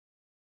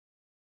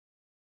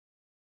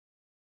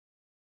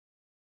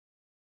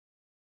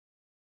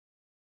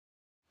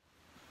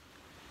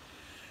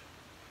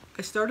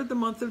I started the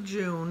month of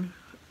June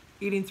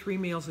eating 3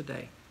 meals a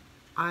day.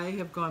 I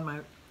have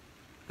gone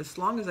as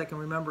long as I can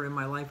remember in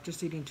my life,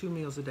 just eating 2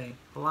 meals a day.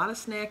 A lot of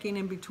snacking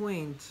in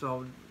between,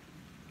 so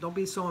don't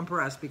be so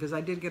impressed, because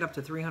I did get up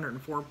to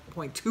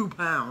 304.2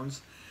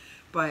 pounds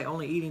by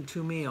only eating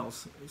 2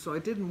 meals. So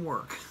it didn't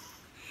work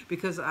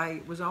because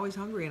I was always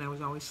hungry and I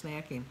was always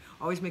snacking,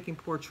 always making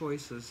poor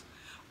choices.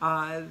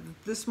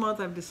 This month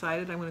I've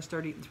decided I'm going to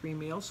start eating 3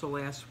 meals. So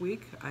last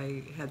week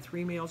I had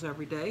 3 meals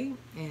every day,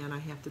 and I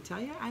have to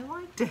tell you, I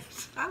liked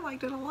it. I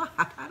liked it a lot.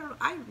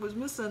 I was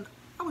missing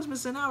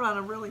out on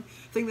a really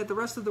thing that the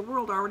rest of the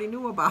world already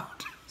knew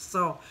about.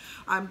 So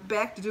I'm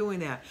back to doing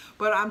that.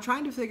 But I'm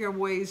trying to figure out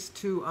ways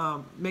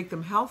to make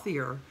them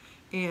healthier,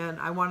 and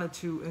I wanted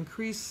to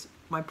increase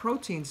my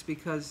proteins,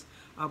 because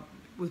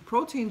with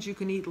proteins you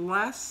can eat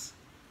less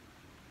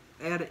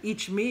at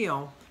each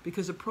meal,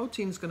 because the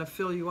protein is going to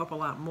fill you up a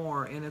lot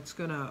more, and it's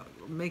going to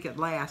make it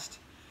last,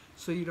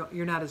 so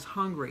you're not as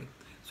hungry.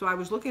 So I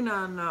was looking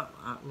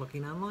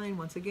online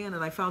once again,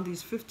 and I found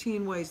these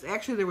 15 ways.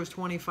 Actually, there was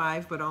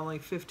 25, but only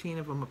 15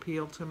 of them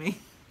appealed to me.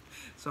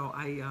 So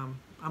I'm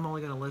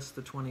only going to list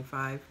the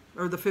 25,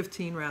 or the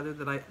 15 rather,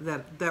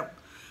 that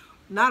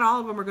not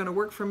all of them are going to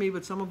work for me,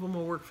 but some of them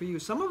will work for you.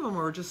 Some of them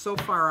are just so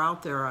far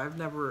out there. I've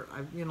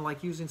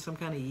like using some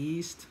kind of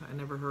yeast I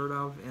never heard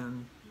of,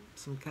 and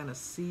some kind of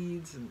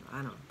seeds, and I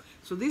don't know.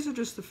 So these are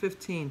just the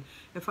 15.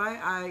 If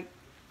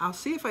I'll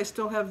see if I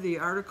still have the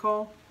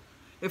article.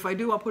 If I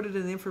do, I'll put it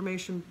in the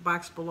information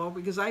box below,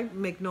 because I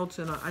make notes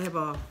in I have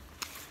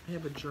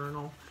a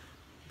journal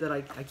that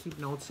I keep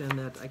notes in,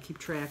 that I keep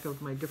track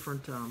of my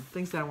different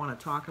things that I want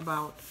to talk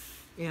about.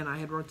 And I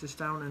had wrote this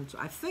down, and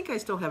I think I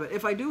still have it.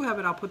 If I do have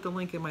it, I'll put the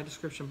link in my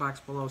description box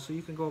below, so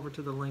you can go over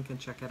to the link and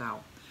check it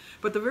out.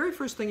 But the very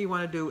first thing you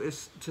want to do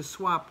is to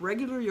swap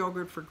regular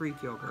yogurt for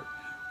Greek yogurt.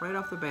 Right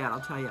off the bat,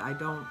 I'll tell you, I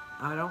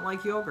don't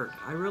like yogurt.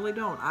 I really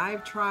don't.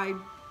 I've tried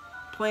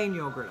plain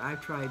yogurt.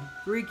 I've tried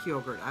Greek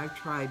yogurt. I've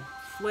tried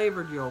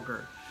flavored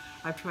yogurt.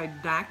 I've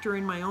tried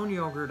doctoring my own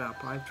yogurt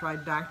up. I've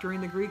tried doctoring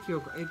the Greek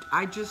yogurt.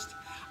 I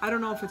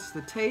don't know if it's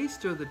the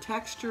taste or the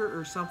texture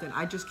or something.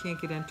 I just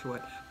can't get into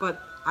it.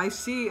 But I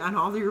see on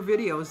all of your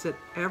videos that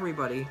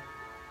everybody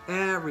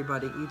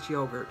eats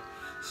yogurt.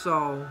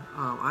 So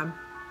I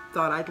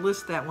thought I'd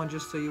list that one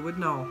just so you would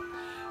know.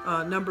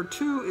 Number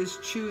 2 is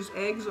choose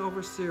eggs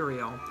over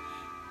cereal.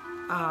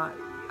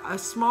 A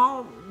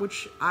small,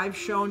 which I've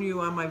shown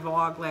you on my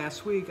vlog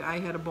last week, I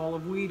had a bowl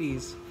of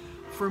Wheaties.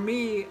 For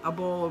me, a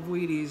bowl of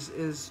Wheaties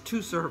is 2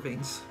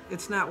 servings.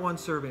 It's not 1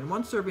 serving.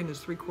 1 serving is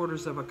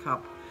 3/4 of a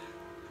cup.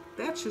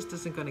 That just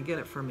isn't going to get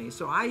it for me.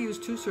 So I use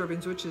 2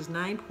 servings, which is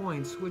 9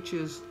 points, which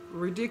is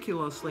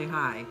ridiculously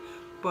high.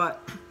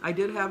 But I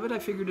did have it. I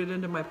figured it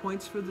into my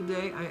points for the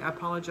day. I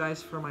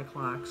apologize for my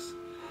clocks.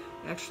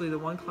 Actually, the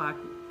one clock,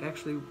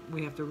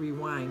 we have to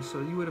rewind,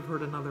 so you would have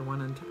heard another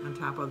one on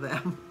top of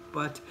them.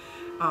 But,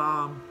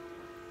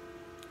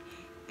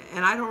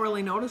 and I don't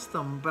really notice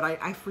them, but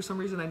I for some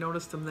reason I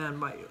noticed them then.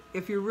 But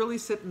if you really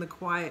sit in the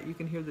quiet, you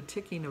can hear the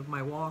ticking of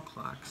my wall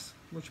clocks,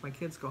 which my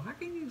kids go, how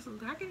can you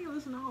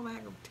listen to all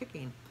that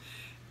ticking?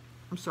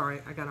 I'm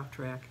sorry, I got off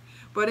track.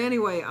 But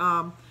anyway,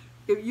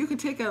 you can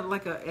take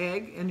like an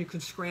egg and you can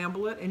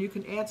scramble it, and you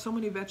can add so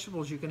many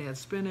vegetables. You can add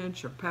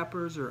spinach or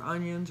peppers or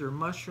onions or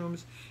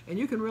mushrooms, and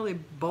you can really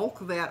bulk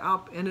that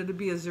up, and it'd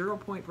be a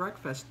 0-point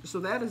breakfast. So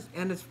that is,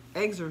 and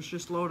eggs are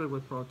just loaded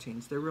with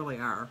proteins. They really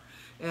are.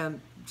 And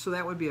so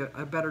that would be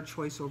a better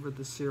choice over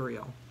the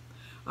cereal.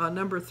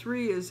 Number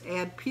 3 is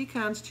add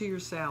pecans to your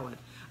salad.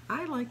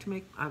 I like to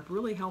make a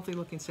really healthy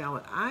looking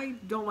salad. I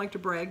don't like to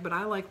brag, but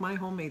I like my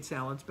homemade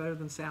salads better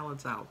than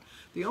salads out.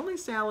 The only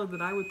salad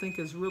that I would think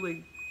is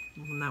really,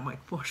 not my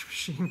wash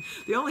machine,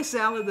 the only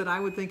salad that I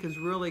would think is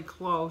really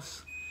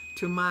close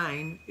to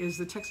mine is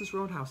the Texas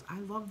Roadhouse. I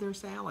love their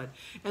salad.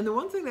 And the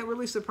one thing that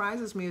really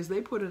surprises me is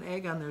they put an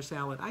egg on their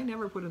salad. I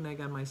never put an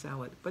egg on my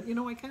salad, but you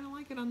know, I kind of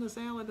like it on the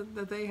salad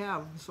that they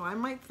have. So I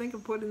might think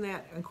of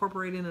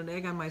incorporating an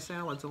egg on my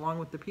salads along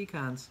with the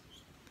pecans,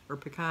 or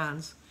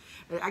pecans.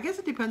 I guess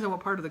it depends on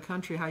what part of the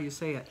country, how you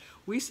say it.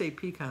 We say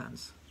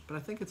pecans, but I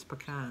think it's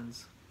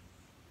pecans.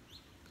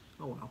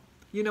 Oh well,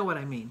 you know what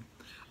I mean.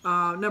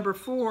 Number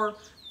 4,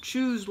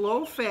 choose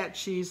low-fat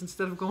cheese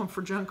instead of going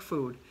for junk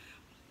food.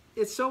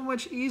 It's so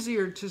much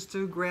easier just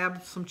to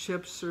grab some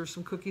chips or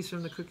some cookies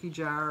from the cookie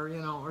jar, you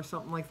know, or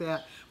something like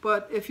that.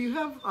 But if you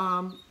have,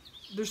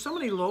 there's so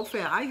many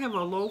low-fat. I have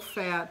a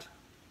low-fat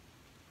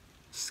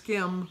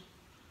skim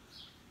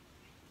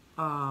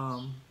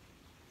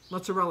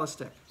mozzarella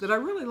stick that I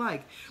really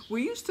like.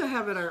 We used to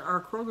have at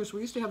our Kroger's,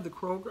 we used to have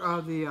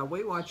the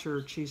Weight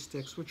Watcher cheese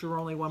sticks, which are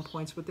only 1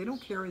 point, but they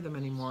don't carry them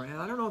anymore.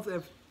 And I don't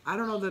know I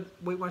don't know that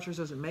Weight Watchers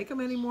doesn't make them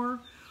anymore,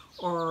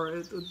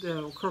 or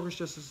the Kroger's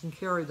just doesn't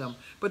carry them.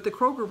 But the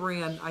Kroger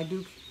brand I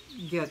do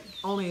get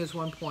only as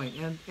 1 point,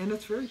 and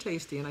it's very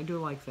tasty, and I do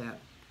like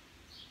that.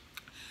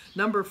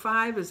 Number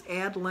 5 is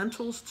add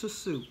lentils to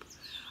soup.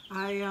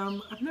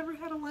 I've never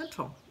had a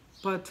lentil,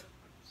 but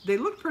they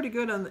look pretty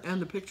good on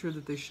the picture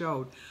that they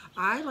showed.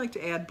 I like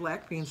to add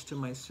black beans to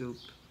my soup.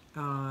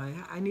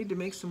 I need to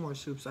make some more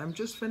soups. I'm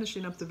just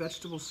finishing up the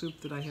vegetable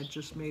soup that I had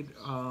just made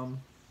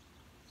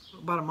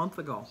about a month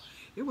ago.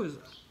 It was,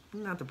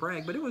 not to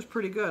brag, but it was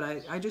pretty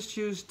good. I just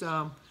used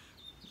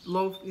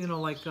low,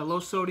 like low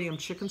sodium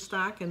chicken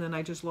stock, and then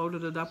I just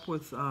loaded it up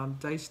with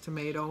diced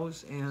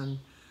tomatoes and,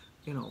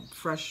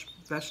 fresh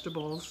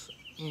vegetables,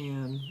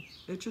 and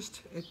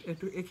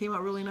it came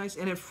out really nice,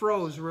 and it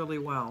froze really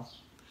well.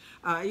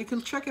 You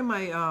can check in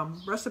my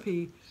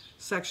recipe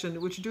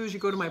section. What you do is you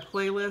go to my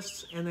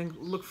playlists and then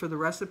look for the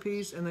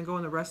recipes, and then go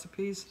in the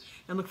recipes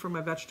and look for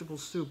my vegetable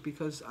soup,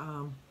 because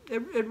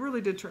it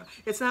really did try.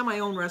 It's not my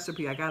own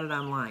recipe. I got it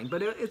online,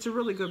 but it's a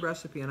really good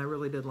recipe, and I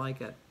really did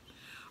like it.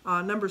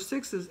 Number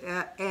 6 is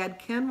add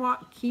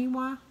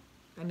quinoa.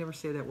 I never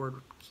say that word.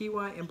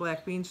 Quinoa and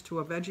black beans to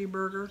a veggie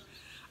burger.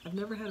 I've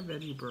never had a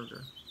veggie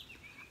burger.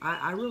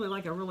 I really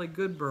like a really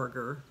good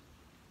burger,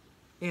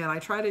 and I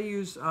try to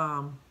use,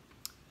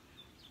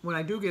 when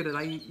I do get it,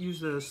 I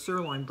use the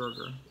sirloin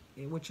burger,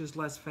 which is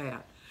less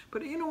fat.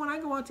 But when I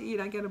go out to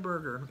eat, I get a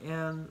burger,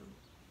 and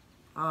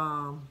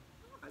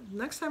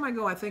next time I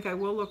go, I think I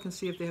will look and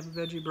see if they have a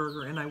veggie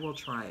burger, and I will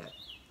try it.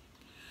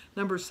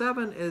 Number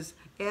 7 is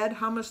add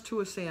hummus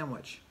to a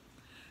sandwich.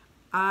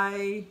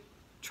 I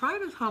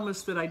tried a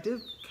hummus that I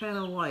did kind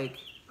of like.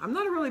 I'm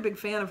not a really big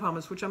fan of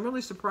hummus, which I'm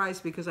really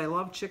surprised because I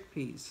love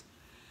chickpeas.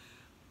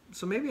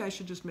 So maybe I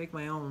should just make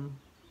my own.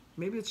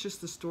 Maybe it's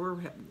just the store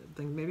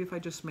thing. Maybe if I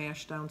just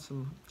smashed down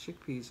some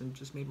chickpeas and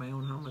just made my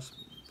own hummus,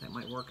 that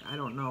might work. I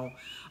don't know.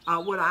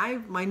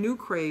 My new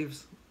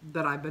craves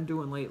that I've been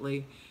doing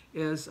lately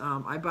is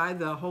I buy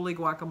the holy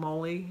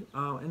guacamole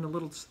in the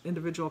little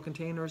individual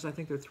containers. I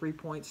think they're 3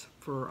 points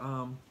for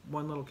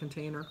one little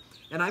container.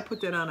 And I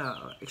put that on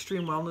a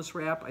extreme wellness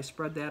wrap. I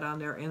spread that on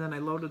there, and then I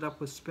load it up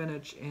with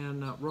spinach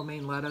and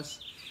romaine lettuce.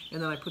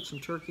 And then I put some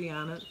turkey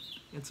on it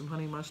and some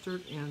honey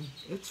mustard. And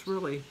it's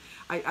really,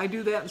 I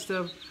do that instead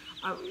of,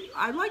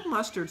 I like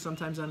mustard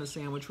sometimes on a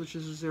sandwich, which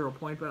is a 0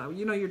 point, but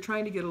you're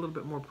trying to get a little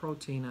bit more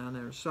protein on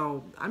there.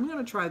 So I'm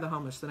going to try the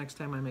hummus the next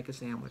time I make a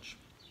sandwich.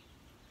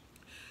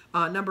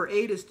 Number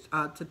 8 is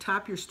to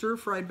top your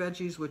stir-fried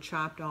veggies with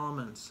chopped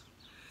almonds.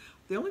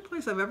 The only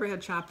place I've ever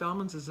had chopped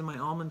almonds is in my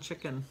almond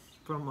chicken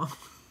from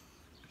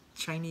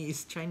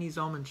Chinese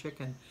almond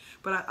chicken.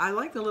 But I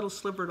like the little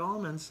slivered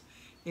almonds,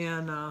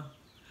 and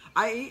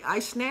I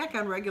snack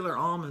on regular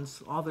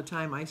almonds all the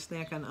time. I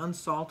snack on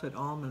unsalted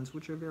almonds,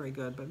 which are very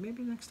good. But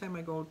maybe next time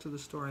I go to the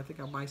store, I think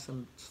I'll buy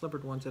some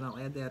slivered ones, and I'll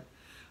add that.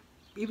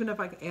 Even if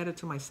I add it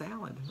to my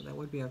salad, that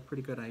would be a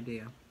pretty good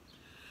idea.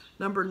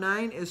 Number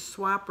 9 is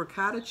swap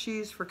ricotta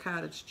cheese for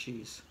cottage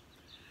cheese.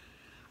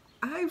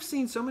 I've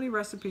seen so many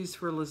recipes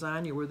for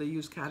lasagna where they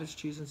use cottage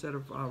cheese instead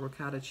of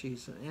ricotta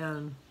cheese,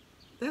 and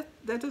that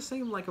does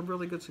seem like a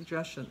really good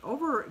suggestion.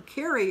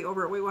 Carrie,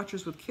 over at Weight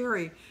Watchers with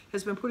Carrie,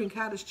 has been putting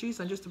cottage cheese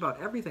on just about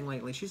everything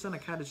lately. She's on a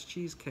cottage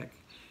cheese kick,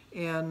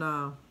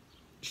 and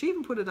she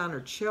even put it on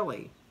her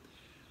chili.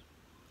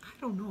 I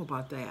don't know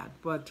about that,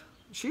 but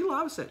she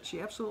loves it.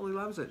 She absolutely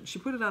loves it. She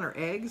put it on her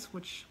eggs,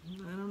 which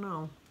I don't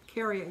know.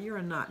 Carrie, you're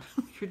a nut.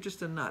 You're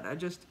just a nut.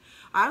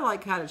 I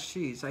like cottage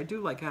cheese. I do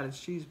like cottage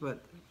cheese,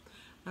 but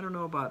I don't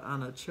know about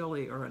on a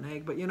chili or an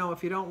egg. But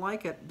if you don't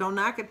like it, don't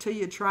knock it till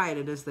you try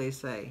it, as they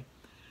say.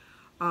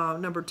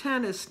 Number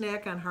 10 is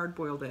snack on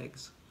hard-boiled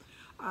eggs.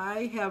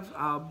 I have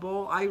a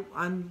bowl.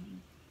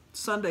 On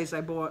Sundays I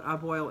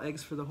boil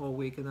eggs for the whole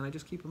week, and then I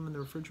just keep them in the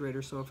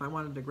refrigerator. So if I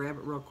wanted to grab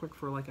it real quick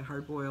for like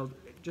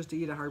just to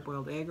eat a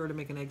hard-boiled egg or to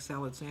make an egg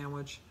salad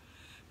sandwich.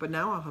 But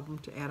now I'll have them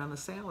to add on a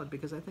salad,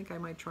 because I think I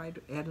might try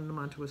adding them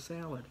onto a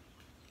salad.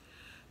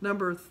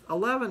 Number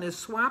 11 is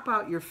swap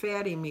out your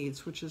fatty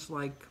meats, which is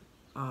like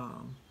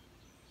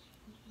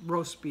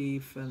roast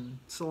beef and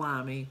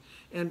salami,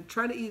 and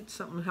try to eat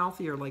something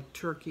healthier like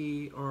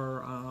turkey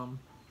or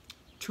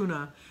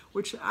tuna,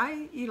 which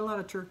I eat a lot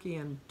of turkey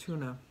and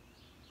tuna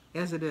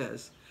as it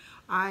is.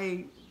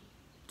 I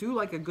do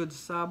like a good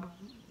sub,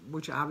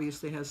 which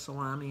obviously has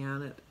salami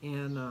on it,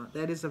 and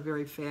that is a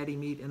very fatty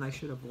meat, and I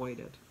should avoid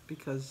it,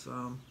 because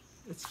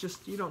it's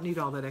just, you don't need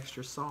all that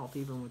extra salt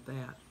even with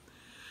that.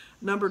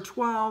 Number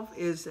 12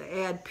 is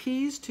add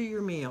peas to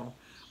your meal.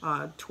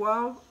 8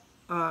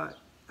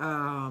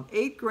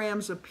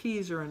 grams of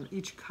peas are in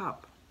each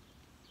cup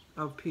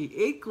of peas.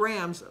 8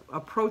 grams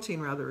of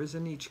protein, rather, is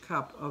in each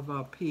cup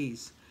of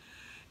peas.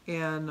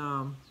 And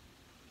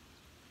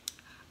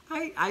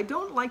I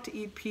don't like to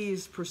eat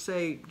peas per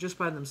se just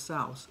by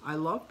themselves. I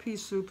love pea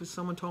soup, as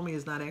someone told me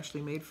is not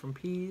actually made from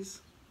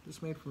peas.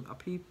 It's made from a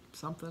pea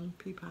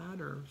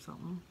pod or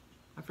something.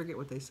 I forget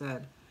what they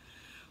said.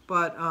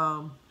 But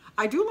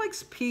I do like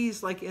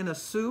peas like in a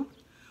soup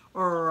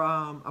or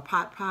a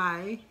pot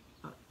pie,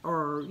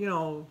 or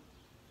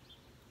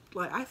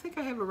like, I think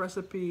I have a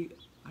recipe.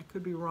 I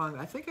could be wrong.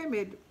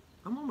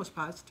 I'm almost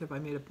positive I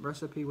made a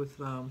recipe with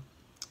a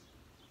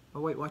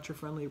Weight Watcher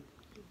friendly.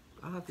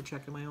 I'll have to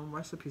check in my own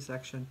recipe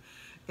section.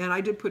 And I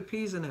did put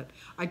peas in it.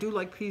 I do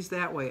like peas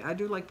that way. I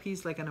do like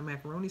peas like in a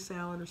macaroni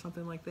salad or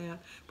something like that.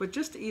 But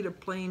just to eat a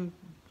plain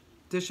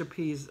dish of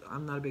peas,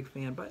 I'm not a big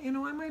fan. But, I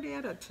might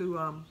add it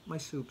to my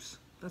soups.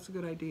 That's a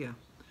good idea.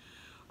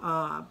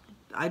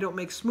 I don't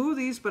make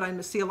smoothies, but I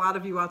see a lot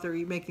of you out there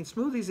making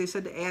smoothies. They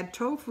said to add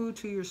tofu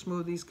to your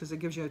smoothies because it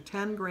gives you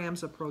 10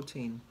 grams of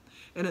protein,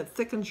 and it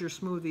thickens your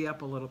smoothie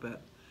up a little bit.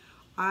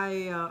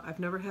 I've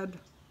never had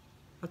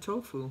a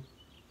tofu.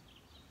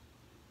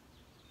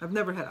 I've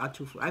never had a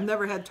tofu. I've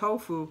never had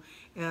tofu,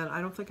 and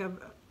I don't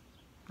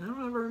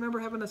ever remember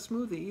having a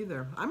smoothie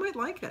either. I might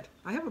like it.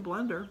 I have a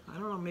blender. I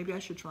don't know, maybe I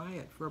should try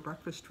it for a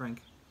breakfast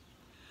drink.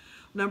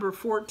 Number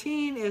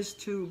 14 is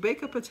to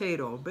bake a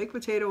potato. Baked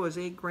potato is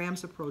 8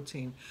 grams of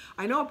protein.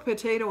 I know a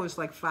potato is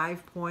like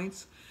 5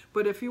 points,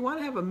 but if you want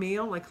to have a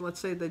meal, like let's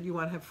say that you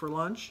want to have for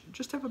lunch,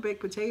 just have a baked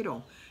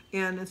potato.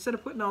 And instead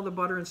of putting all the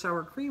butter and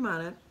sour cream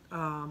on it,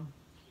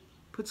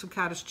 put some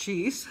cottage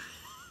cheese,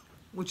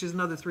 which is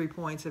another 3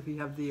 points if you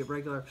have the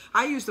regular.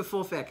 I use the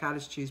full fat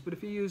cottage cheese, but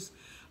if you use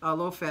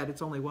low fat,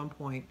 it's only 1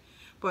 point.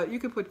 But you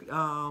could put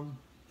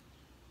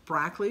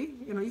broccoli,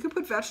 you could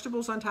put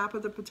vegetables on top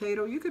of the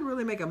potato. You could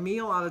really make a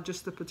meal out of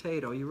just the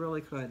potato. You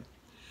really could.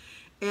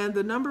 And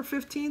the number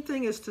 15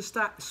 thing is to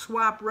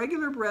swap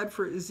regular bread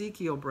for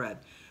Ezekiel bread.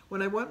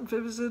 When I went and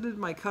visited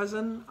my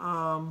cousin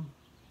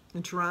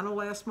in Toronto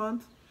last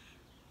month,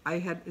 I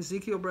had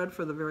Ezekiel bread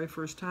for the very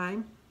first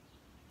time.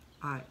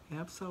 I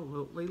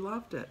absolutely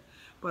loved it.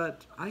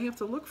 But I have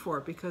to look for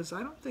it because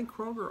I don't think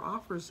Kroger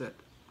offers it.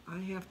 I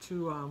have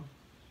to,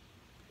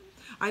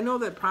 I know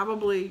that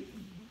probably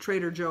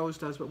Trader Joe's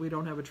does, but we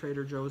don't have a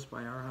Trader Joe's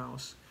by our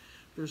house.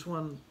 There's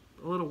one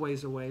a little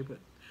ways away, but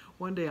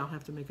one day I'll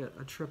have to make a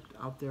trip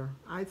out there.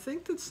 I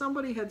think that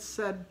somebody had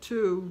said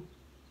too,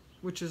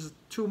 which is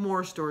 2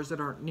 more stores that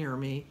aren't near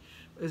me,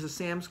 is a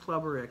Sam's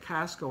Club or a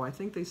Costco. I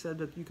think they said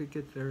that you could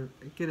get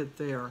it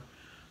there.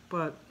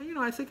 But,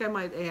 I think I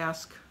might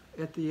ask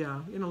at the,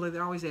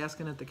 they're always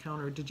asking at the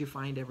counter, did you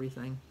find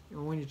everything?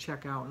 When you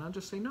check out. And I'll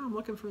just say, no, I'm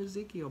looking for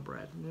Ezekiel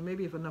bread. And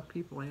maybe if enough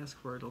people ask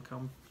for it, it'll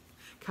come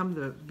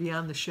to be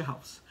on the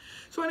shelves.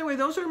 So anyway,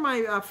 those are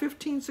my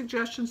 15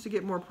 suggestions to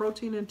get more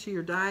protein into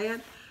your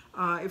diet.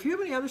 If you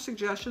have any other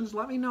suggestions,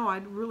 let me know.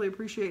 I'd really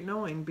appreciate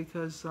knowing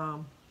because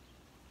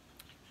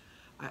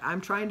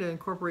I'm trying to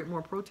incorporate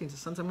more proteins.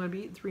 Since I'm going to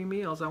be eating 3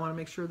 meals, I want to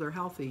make sure they're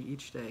healthy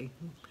each day.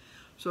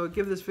 So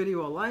give this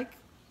video a like,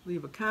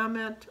 leave a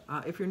comment.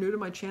 If you're new to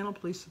my channel,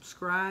 please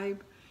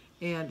subscribe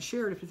and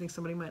share it if you think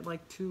somebody might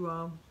like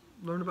to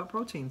learn about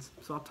proteins.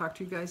 So I'll talk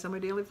to you guys on my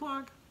daily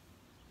vlog.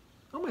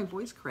 Oh, my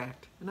voice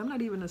cracked. And I'm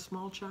not even a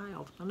small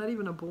child. I'm not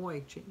even a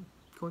boy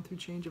going through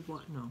change of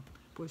life. No,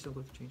 boys don't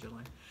go through change of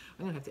life.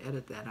 I'm going to have to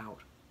edit that out.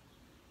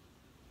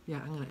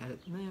 Yeah, I'm going to edit.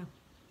 Nah.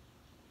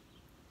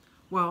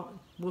 Well,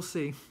 we'll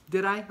see.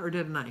 Did I or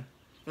didn't I?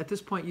 At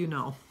this point, you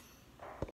know.